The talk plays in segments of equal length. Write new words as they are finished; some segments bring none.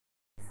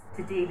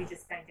today we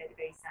just found out the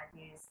very sad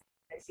news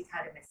that she'd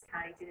had a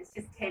miscarriage, and it's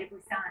just terribly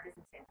sad,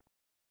 isn't it?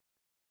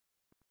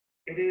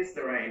 It is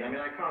the rain. I mean,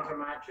 I can't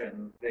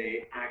imagine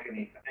the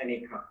agony for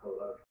any couple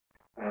of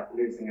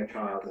losing a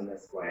child in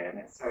this way, and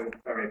it's so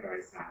very,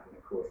 very sad. And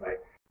of course, I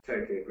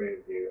totally agree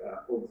with you.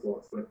 All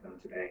thoughts with them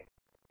today.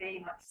 Very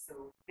much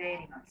so,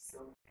 very much so.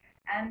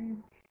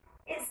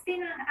 It's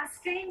been a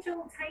strange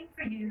old time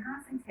for you,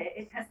 hasn't it?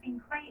 It has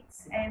been quite,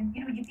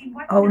 you've been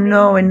working. Oh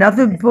no,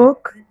 another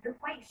book? The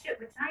White Ship,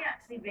 which I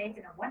actually read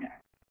in a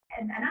winner.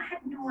 And I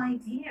had no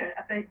idea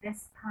about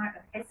this part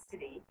of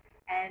history.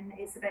 And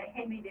it's about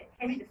Henry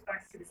I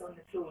who was on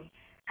the throne.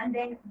 And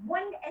then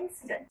one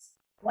incident,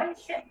 one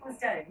ship goes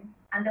down,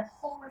 and the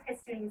whole of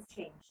history has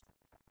changed.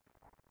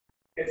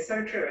 It's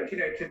so true. And,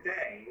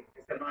 today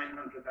is the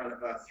 900th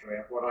anniversary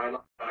of what I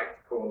like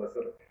to call the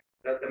sort of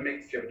the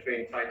mixture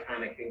between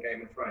Titanic and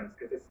Game of Thrones,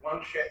 because this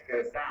one ship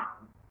goes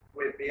down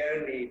with the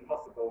only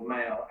possible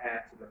male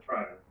heir to the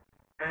throne.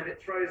 And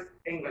it throws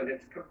England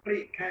into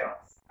complete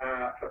chaos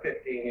for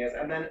 15 years,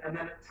 and then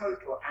a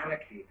total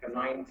anarchy for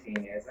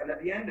 19 years. And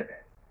at the end of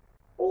it,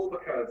 all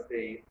because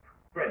the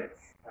prince,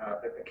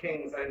 the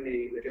king's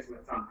only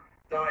legitimate son,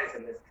 dies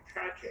in this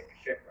tragic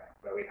shipwreck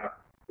where we have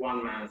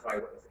one man's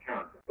eyewitness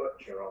account, a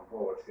butcher on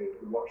board who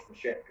watched the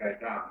ship go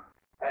down.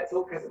 It's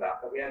all because of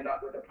that we end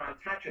up with the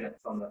Plantagenets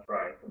on the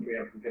throne for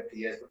 350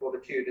 years before the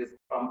Tudors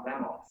bump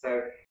them off.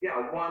 So,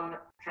 yeah, one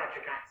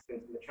tragic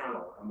accident in the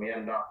Channel, and we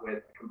end up with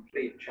a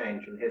complete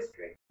change in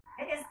history.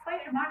 It is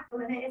quite remarkable,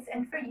 and it is,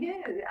 and for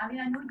you, I mean,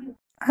 I know you.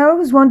 I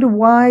always wonder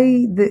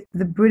why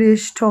the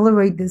British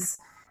tolerate this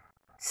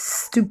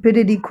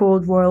stupidity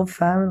called royal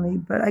family,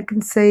 but I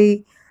can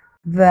say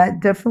that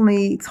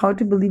definitely it's hard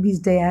to believe he's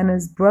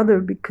Diana's brother,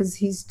 because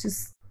he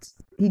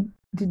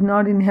did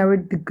not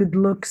inherit the good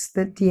looks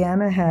that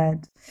Diana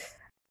had,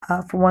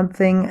 for one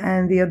thing,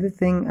 and the other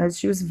thing,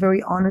 she was a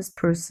very honest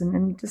person,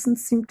 and he doesn't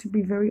seem to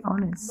be very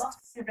honest.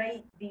 Loves to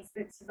write these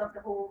books. You love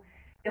the whole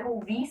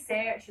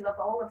research. You love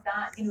all of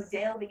that,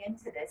 delving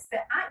into this.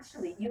 But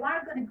actually, you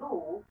are going to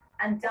go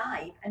and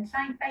dive and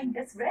try and find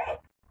this wreck.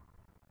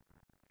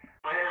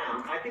 I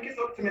am. I think it's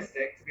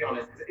optimistic, to be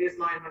honest, because it is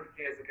 900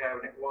 years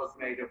ago and it was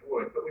made of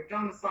wood. But we've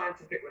done the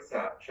scientific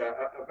research.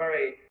 A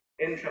very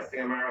interesting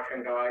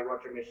American guy,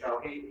 Roger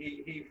Michel,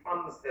 he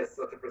funds this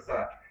sort of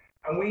research.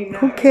 And we know...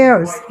 Who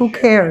cares? Who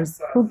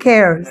cares? Who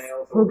cares?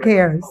 Who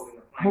cares?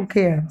 Who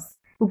cares?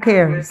 Who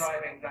cares? We're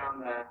diving down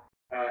there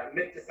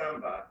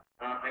mid-December.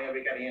 I'm going to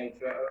be getting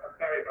into a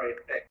very, very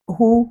thick...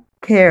 Who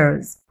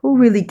cares? Who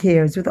really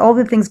cares? With all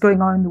the things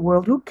going on in the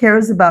world, who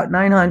cares about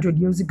 900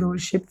 years ago a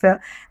ship fell,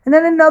 and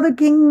then another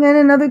king and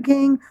another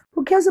king?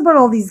 Who cares about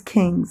all these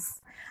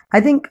kings? I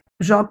think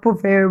Jacques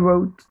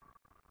Prévert,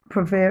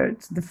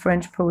 the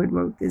French poet,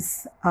 wrote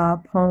this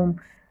poem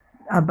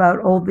about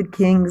all the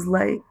kings,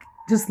 like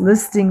just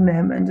listing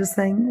them and just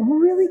saying, who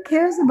really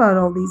cares about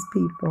all these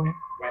people?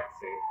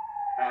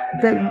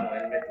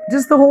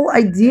 Just the whole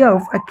idea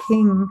of a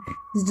king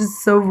is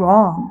just so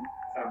wrong.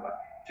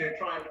 To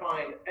try and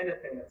find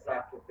anything that's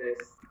left of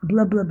this.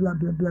 Blah, blah, blah,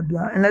 blah, blah,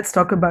 blah. And let's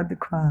talk about the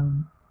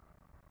crown.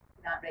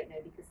 Not right now,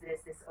 because there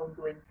is this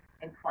ongoing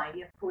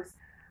inquiry, of course.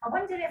 I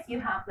wonder if you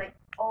have, like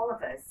all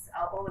of us,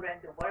 all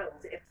around the world,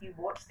 if you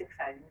watch The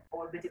Crown,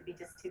 or would it be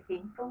just too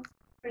painful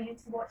for you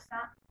to watch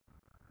that?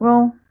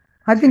 Well,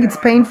 I think it's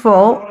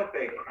painful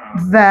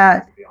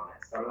that...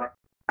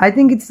 I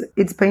think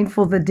it's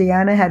painful that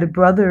Diana had a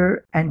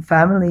brother and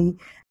family,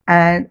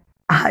 and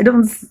I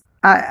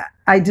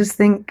just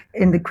think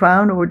in The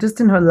Crown, or just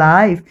in her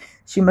life,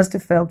 she must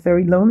have felt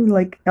very lonely,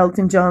 like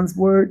Elton John's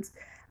words,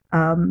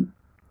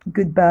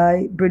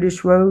 goodbye,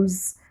 British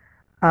Rose.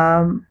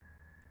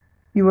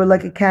 You were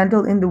like a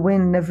candle in the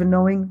wind, never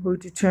knowing where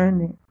to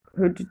turn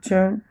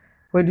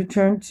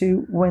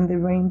to when the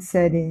rain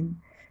set in.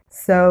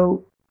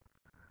 So,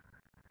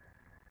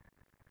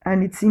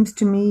 and it seems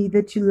to me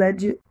that you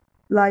led your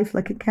life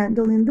like a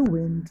candle in the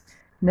wind,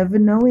 never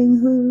knowing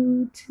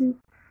who to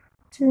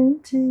turn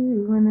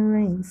to when the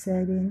rain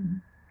set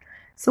in.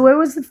 So where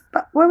was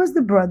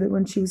the brother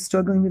when she was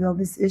struggling with all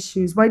these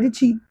issues? Why did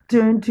she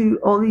turn to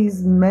all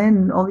these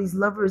men, all these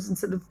lovers,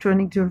 instead of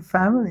turning to her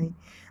family?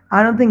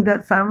 I don't think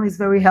that family is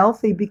very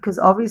healthy, because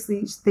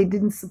obviously they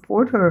didn't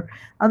support her.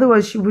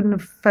 Otherwise, she wouldn't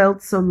have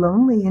felt so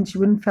lonely, and she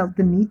wouldn't have felt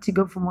the need to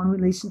go from one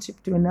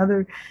relationship to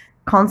another,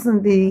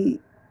 constantly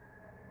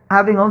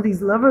having all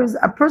these lovers.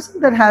 A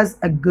person that has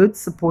a good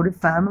supportive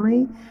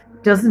family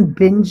doesn't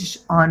binge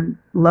on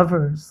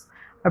lovers.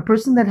 A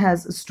person that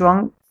has a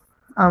strong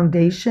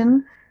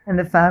foundation in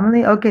the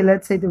family, okay,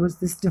 let's say there was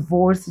this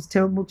divorce, this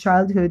terrible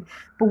childhood,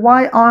 but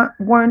why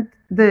weren't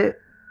the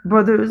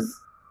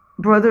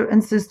brother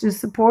and sisters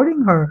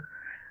supporting her?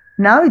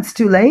 Now it's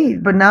too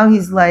late, but now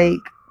he's like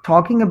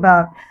talking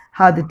about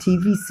how the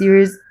TV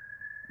series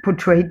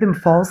portrayed them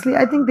falsely.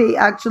 I think they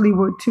actually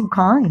were too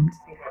kind.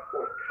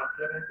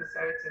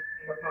 Episodes in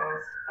the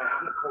past. I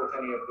haven't caught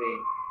any of the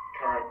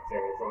current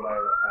series,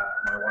 although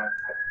my wife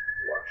had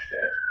watched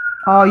it.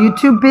 Oh, you're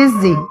too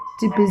busy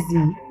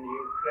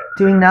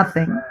doing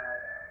nothing. The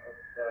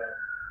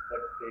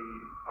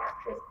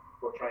actress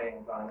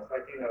portraying Zionists. I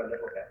do know a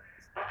little bit.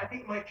 I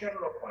think my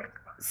general point.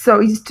 So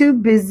he's too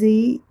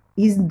busy.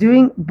 He's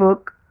doing a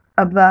book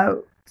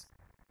about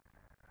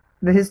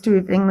the history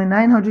of England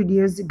 900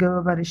 years ago,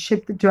 about a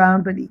ship that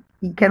drowned, but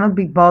he cannot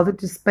be bothered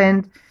to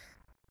spend,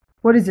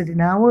 what is it, an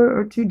hour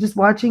or two just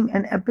watching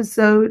an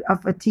episode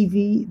of a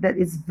TV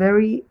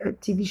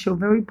show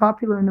very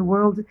popular in the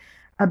world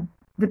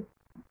that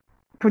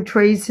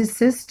portrays his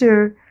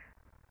sister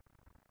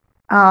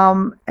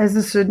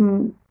as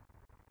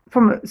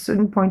from a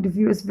certain point of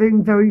view, as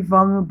being very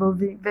vulnerable,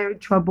 very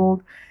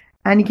troubled.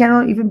 And he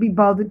cannot even be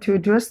bothered to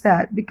address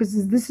that,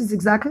 because this is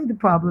exactly the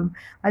problem.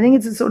 I think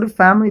it's a sort of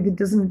family that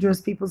doesn't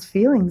address people's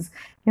feelings.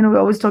 We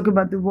always talk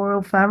about the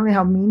royal family,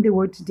 how mean they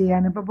were to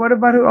Diana, but what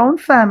about her own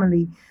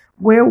family?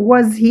 Where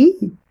was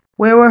he?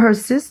 Where were her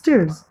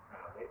sisters?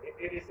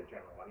 It is a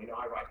general one.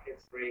 I write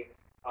history.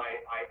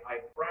 I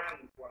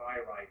brand what I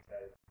write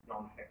as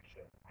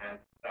non-fiction, and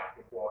that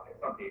is what, if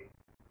somebody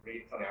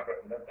reads something I've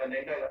written, then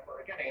they know that's what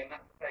they're getting, and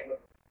that's the same with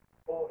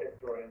all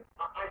historians.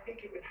 I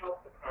think it would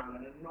help the Crown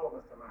an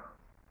enormous amount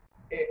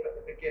if at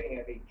the beginning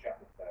of each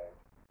episode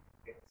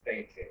it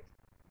stated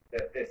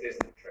that this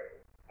isn't true,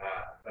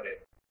 that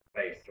it's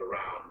based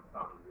around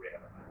some real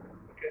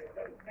event, because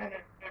then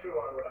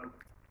everyone would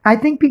understand. I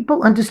think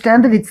people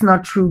understand that it's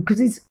not true because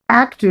it's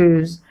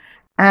actors,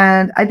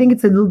 and I think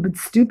it's a little bit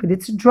stupid.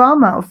 It's a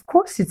drama. Of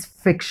course it's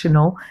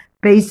fictional,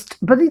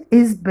 but it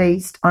is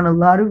based on a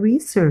lot of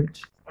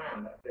research.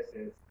 That this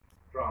is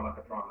drama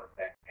for drama's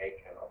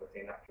sake, and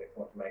obviously Netflix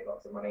wants to make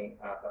lots of money.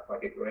 That's why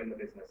people are in the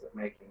business of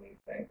making these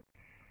things.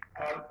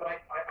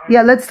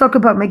 Yeah, let's talk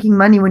about making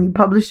money. When you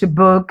publish a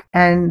book,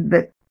 and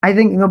that I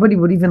think nobody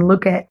would even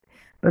look at,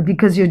 but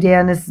because you're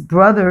Diana's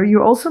brother,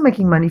 you're also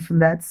making money from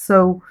that.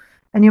 So,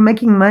 and you're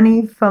making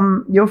money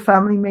from, your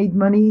family made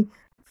money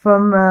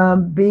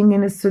from being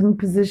in a certain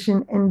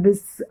position in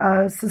this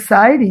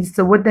society.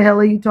 So what the hell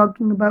are you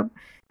talking about?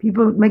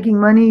 People making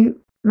money,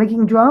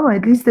 making drama.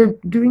 At least they're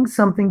doing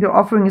something. They're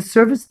offering a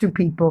service to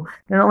people.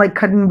 They're not like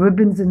cutting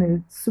ribbons in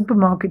a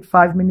supermarket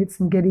 5 minutes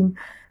and getting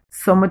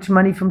so much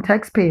money from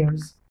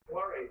taxpayers.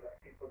 Worry that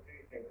people do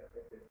think that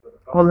this is sort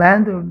of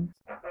Orlando.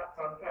 That's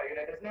unfair.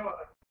 There's no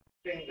other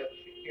thing that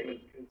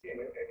humans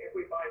consume. If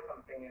we buy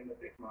something in the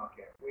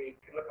supermarket, we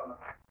can look on the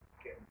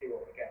packet and see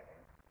what we're getting.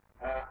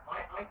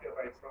 I feel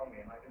very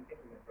strongly, and I've been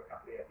thinking this for a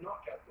couple of years,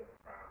 not just with the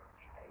Crown,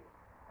 actually.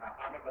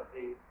 I remember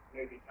the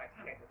movie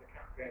Titanic was a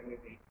Caprio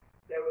movie.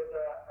 There was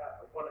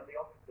one of the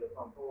officers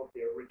on board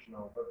the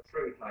original, but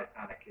through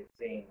Titanic is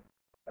seen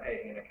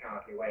behaving in a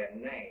cowardly way and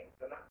named,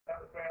 and that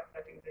was very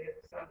upsetting to his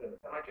descendants.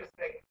 And I just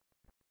think,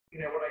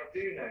 what I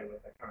do know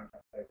with the current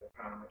episode of The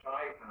Crown, which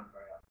I found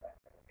very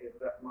upsetting, is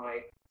that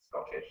my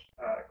Scottish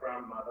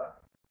grandmother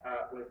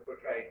was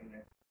portrayed in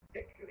this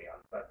particularly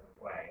unpleasant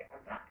way, and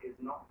that is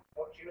not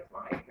what she was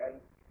like. And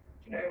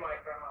my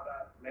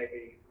grandmother may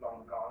be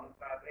long gone,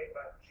 sadly,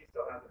 but she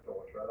still has a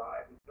daughter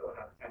alive and still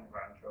has 10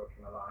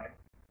 grandchildren alive.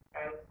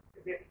 And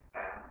is it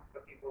fair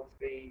for people to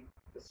be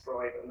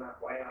destroyed in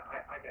that way?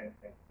 I don't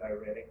think so,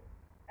 really.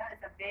 That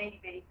is a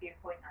very, very fair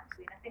point,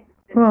 actually. And I think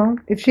well,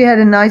 if she had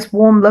a nice,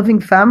 warm, loving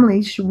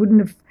family, she wouldn't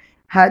have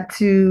had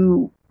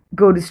to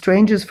go to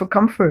strangers for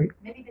comfort.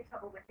 Maybe the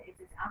trouble with it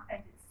is I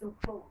found it so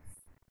close,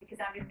 because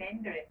I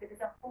remember it. There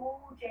was a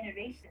whole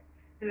generation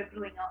who were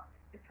growing up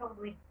who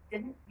probably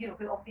didn't,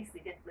 who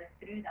obviously didn't live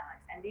through that,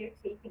 and they're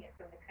taking it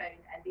from the Crown,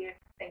 and they're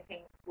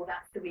thinking, well,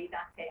 that's the way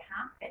that it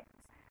happened.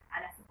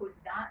 And I suppose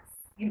that's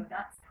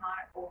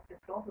part of the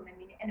problem. I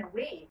mean, in a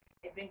way,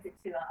 it brings it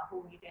to a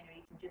whole new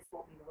generation, just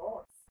what we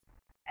lost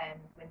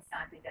when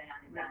sadly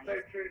Diana died.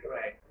 It's so true,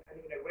 Lorraine.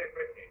 And we're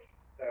British,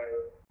 so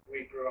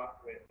we grew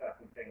up with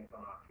certain things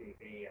on our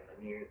TV and the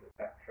news,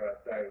 etc.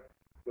 So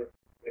with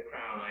the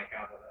Crown, I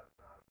gather that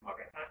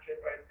Margaret Thatcher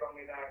is very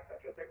strongly there,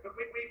 etc. So, but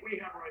we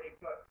have already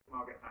put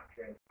Margaret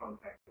Thatcher into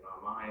context in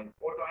our minds,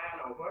 or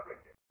Diana, or whoever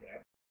it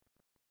is,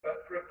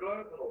 But for a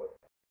global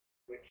audience,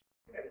 which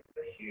this is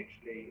a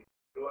hugely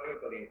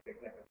globally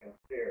significant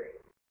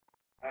series,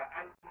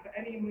 and for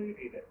any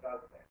movie that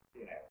does this,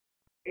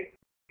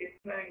 it's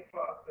playing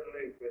fast and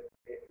loose with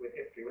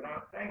history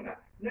without saying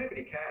that.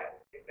 Nobody cares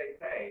if they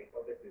say,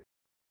 well, this is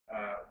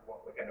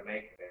what we're going to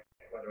make of it,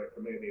 whether it's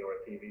a movie or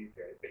a TV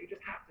series. But you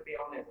just have to be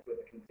honest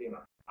with the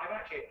consumer. I've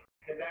actually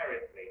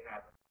hilariously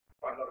had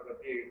quite a lot of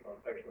abuse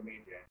on social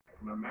media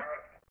from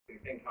Americans who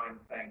think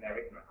I'm saying they're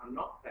ignorant. I'm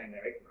not saying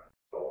they're ignorant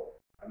at all.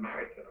 I'm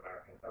married to an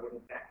American, so I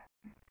wouldn't dare.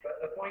 But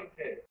the point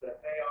is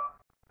that they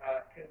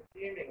are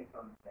consuming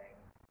something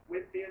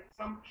with the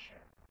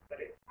assumption that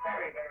it's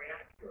very, very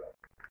accurate.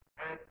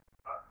 And,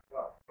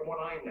 from what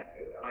I know,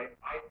 and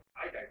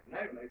I don't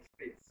know most of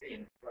these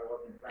scenes, so I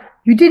wasn't there.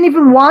 You didn't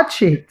even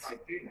watch it. I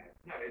do know.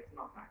 No, it's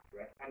not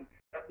accurate. And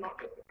that's not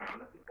just the Crown,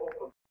 that's an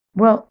awful...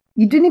 Well,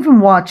 you didn't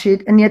even watch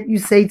it, and yet you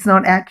say it's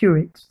not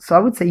accurate. So I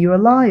would say you're a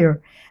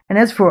liar. And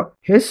as for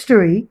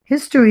history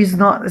is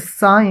not a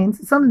science.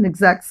 It's not an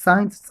exact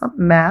science. It's not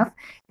math.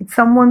 It's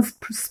someone's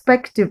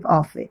perspective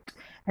of it.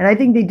 And I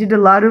think they did a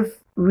lot of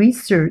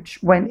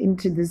research went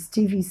into this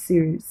TV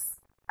series.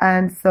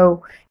 And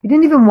so you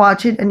didn't even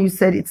watch it and you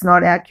said it's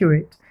not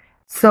accurate.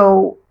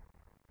 So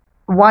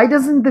why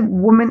doesn't the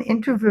woman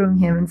interviewing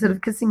him, instead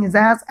of kissing his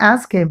ass,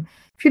 ask him,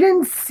 if you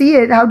didn't see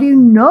it, how do you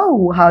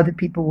know how the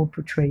people were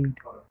portrayed?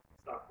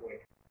 Stuff we're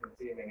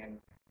consuming, and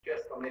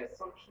just on the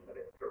assumption that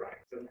it's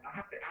correct. And I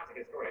have to, as a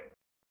historian,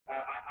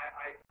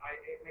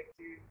 it makes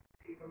you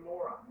even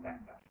more upset,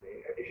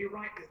 actually. If you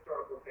write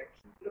historical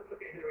fiction, look at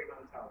Hilary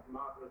Mantel's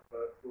marvelous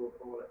books, Will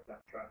Call,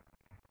 etc.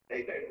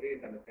 They don't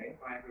lose anything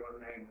by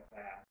everyone knowing that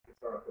they're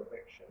historical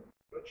fiction,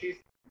 but she's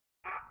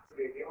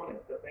absolutely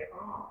honest that they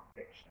are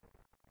fiction,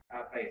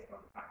 based on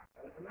fact,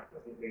 and that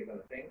doesn't lose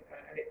anything,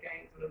 and it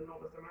gains an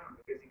enormous amount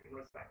because you can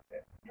respect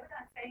it. No,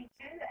 that's very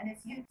true. And as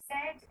you've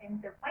said,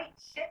 in The White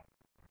Ship,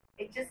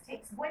 it just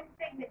takes one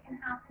thing that can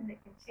happen that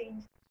can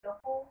change the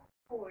whole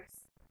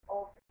course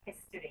of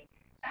history.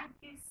 Thank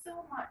you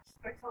so much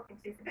for talking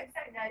to us. The book's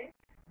out now.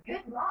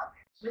 Good luck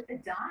with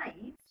the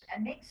dive,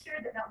 and make sure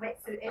that that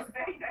wetsuit is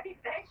very, very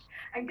thick.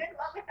 And good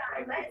luck with that.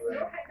 And let us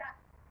know how that.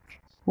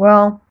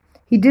 Well,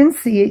 he didn't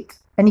see it,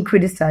 and he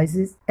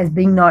criticizes as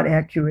being not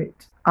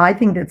accurate. I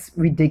think that's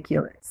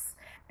ridiculous.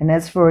 And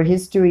as for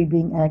history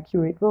being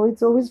accurate, well,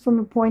 it's always from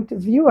a point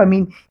of view. I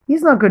mean,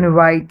 he's not going to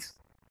write.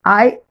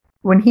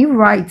 When he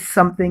writes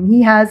something,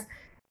 he has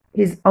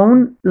his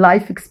own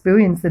life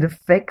experience that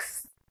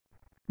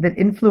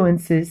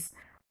influences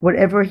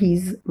whatever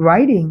he's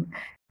writing.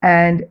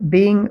 And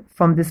being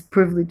from this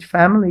privileged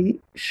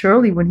family,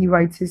 surely when he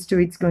writes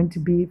history, it's going to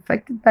be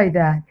affected by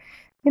that.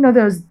 You know,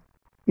 there's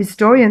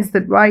historians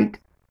that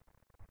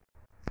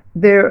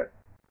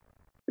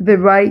they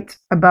write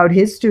about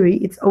history.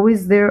 It's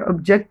always their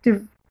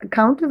objective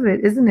account of it,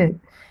 isn't it?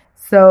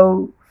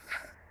 So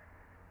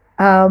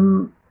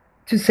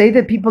to say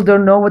that people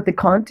don't know what the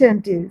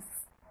content is,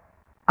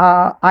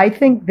 I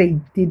think they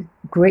did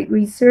great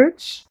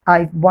research.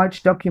 I've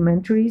watched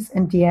documentaries,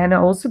 and Deanna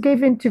also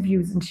gave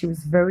interviews, and she was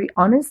very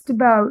honest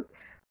about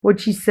what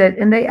she said.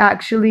 And they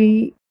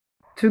actually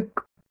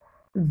took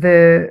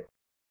the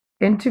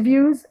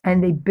interviews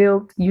and they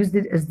used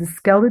it as the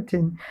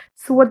skeleton.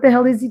 So what the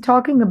hell is he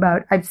talking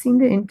about? I've seen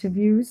the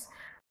interviews,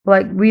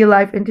 like real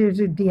life interviews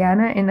with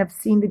Deanna, and I've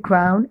seen The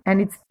Crown,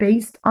 and it's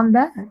based on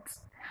that.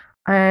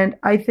 And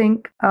I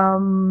think,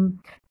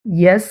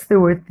 yes, there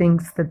were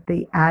things that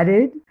they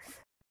added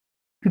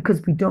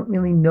because we don't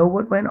really know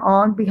what went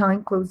on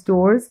behind closed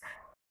doors.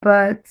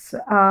 But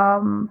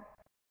I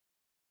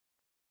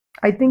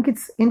think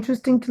it's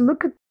interesting to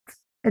look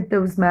at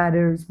those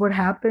matters. What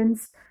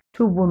happens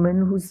to a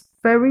woman who's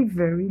very,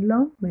 very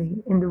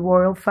lonely in the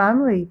royal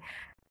family?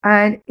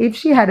 And if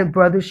she had a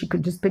brother she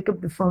could just pick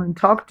up the phone and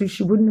talk to,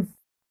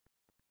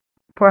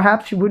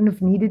 perhaps she wouldn't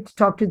have needed to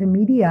talk to the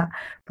media.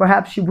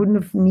 Perhaps she wouldn't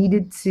have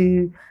needed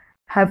to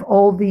have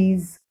all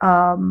these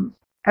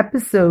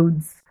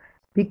episodes,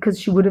 because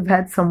she would have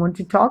had someone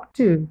to talk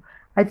to.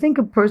 I think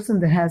a person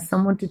that has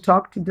someone to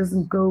talk to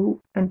doesn't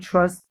go and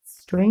trust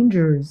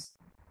strangers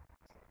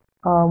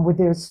with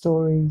their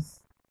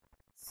stories.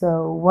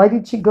 So why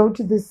did she go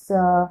to this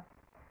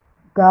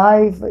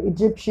guy,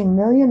 Egyptian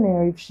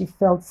millionaire, if she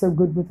felt so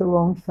good with her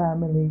own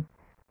family?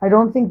 I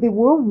don't think they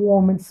were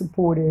warm and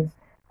supportive.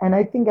 And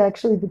I think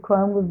actually the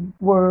Crown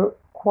were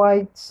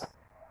quite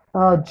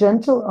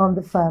gentle on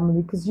the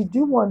family, because you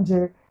do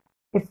wonder,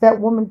 if that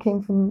woman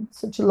came from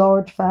such a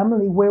large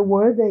family, where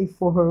were they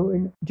for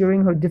her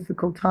during her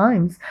difficult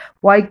times?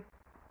 Why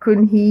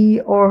couldn't he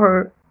or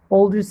her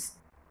older,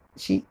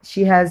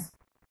 she has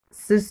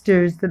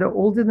sisters that are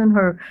older than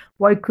her,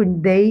 why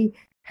couldn't they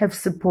have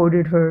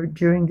supported her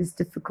during this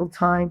difficult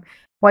time?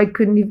 Why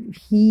couldn't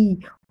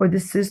he or the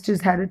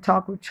sisters had a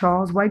talk with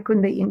Charles? Why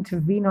couldn't they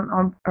intervene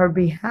on her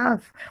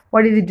behalf?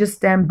 Why did they just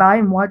stand by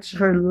and watch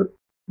her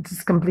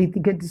just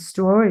completely get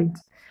destroyed?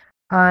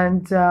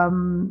 And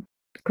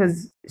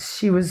because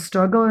she was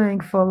struggling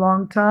for a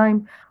long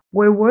time,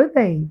 where were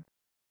they?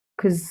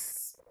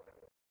 Because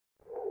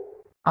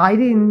I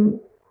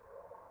didn't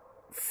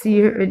see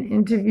her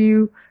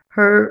interview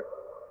her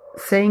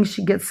saying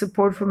she gets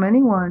support from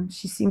anyone.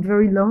 She seemed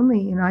very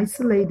lonely and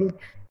isolated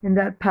in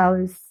that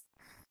palace.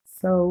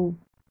 So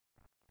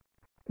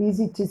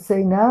easy to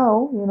say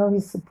now,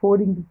 he's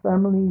supporting the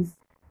family's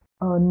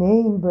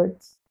name,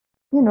 but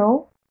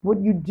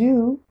what you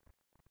do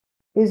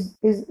is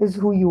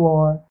who you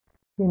are.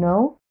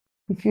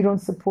 If you don't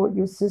support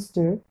your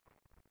sister,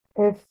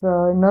 if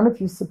none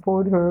of you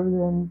support her,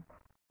 then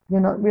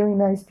you're not really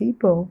nice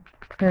people.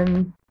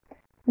 And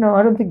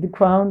I don't think the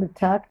Crown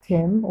attacked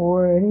him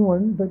or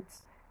anyone, but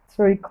it's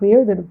very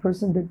clear that a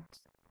person that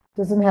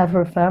doesn't have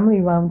her family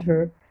around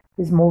her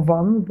is more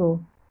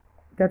vulnerable.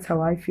 That's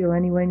how I feel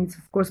anyway. And it's,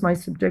 of course, my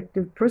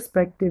subjective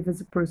perspective as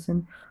a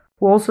person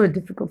who also had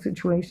difficult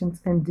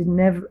situations and did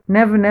never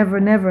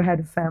had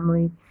a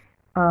family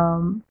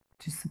to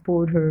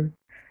support her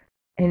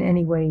in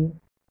any way,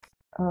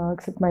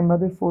 except my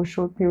mother for a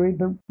short period.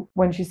 But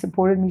when she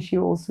supported me, she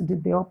also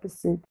did the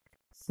opposite.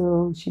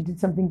 So she did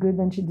something good,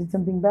 then she did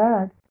something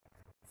bad.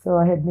 So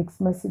I had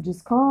mixed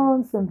messages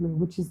constantly,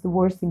 which is the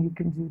worst thing you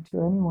can do to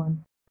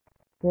anyone.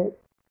 That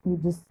you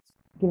just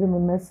give them a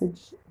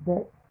message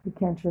that You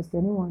can't trust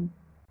anyone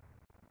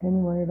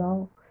at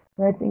all.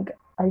 And I think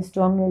I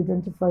strongly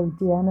identify with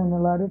Deanna, and a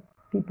lot of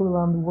people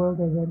around the world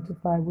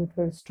identify with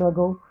her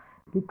struggle,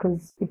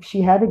 because if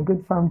she had a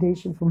good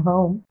foundation from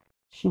home,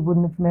 she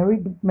wouldn't have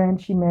married the man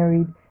she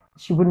married.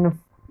 She wouldn't have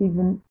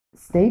even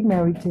stayed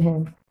married to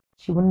him.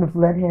 She wouldn't have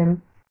let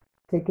him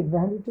take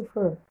advantage of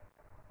her.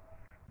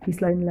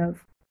 Peace, light, and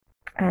love.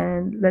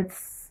 And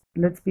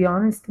let's be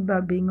honest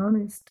about being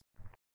honest.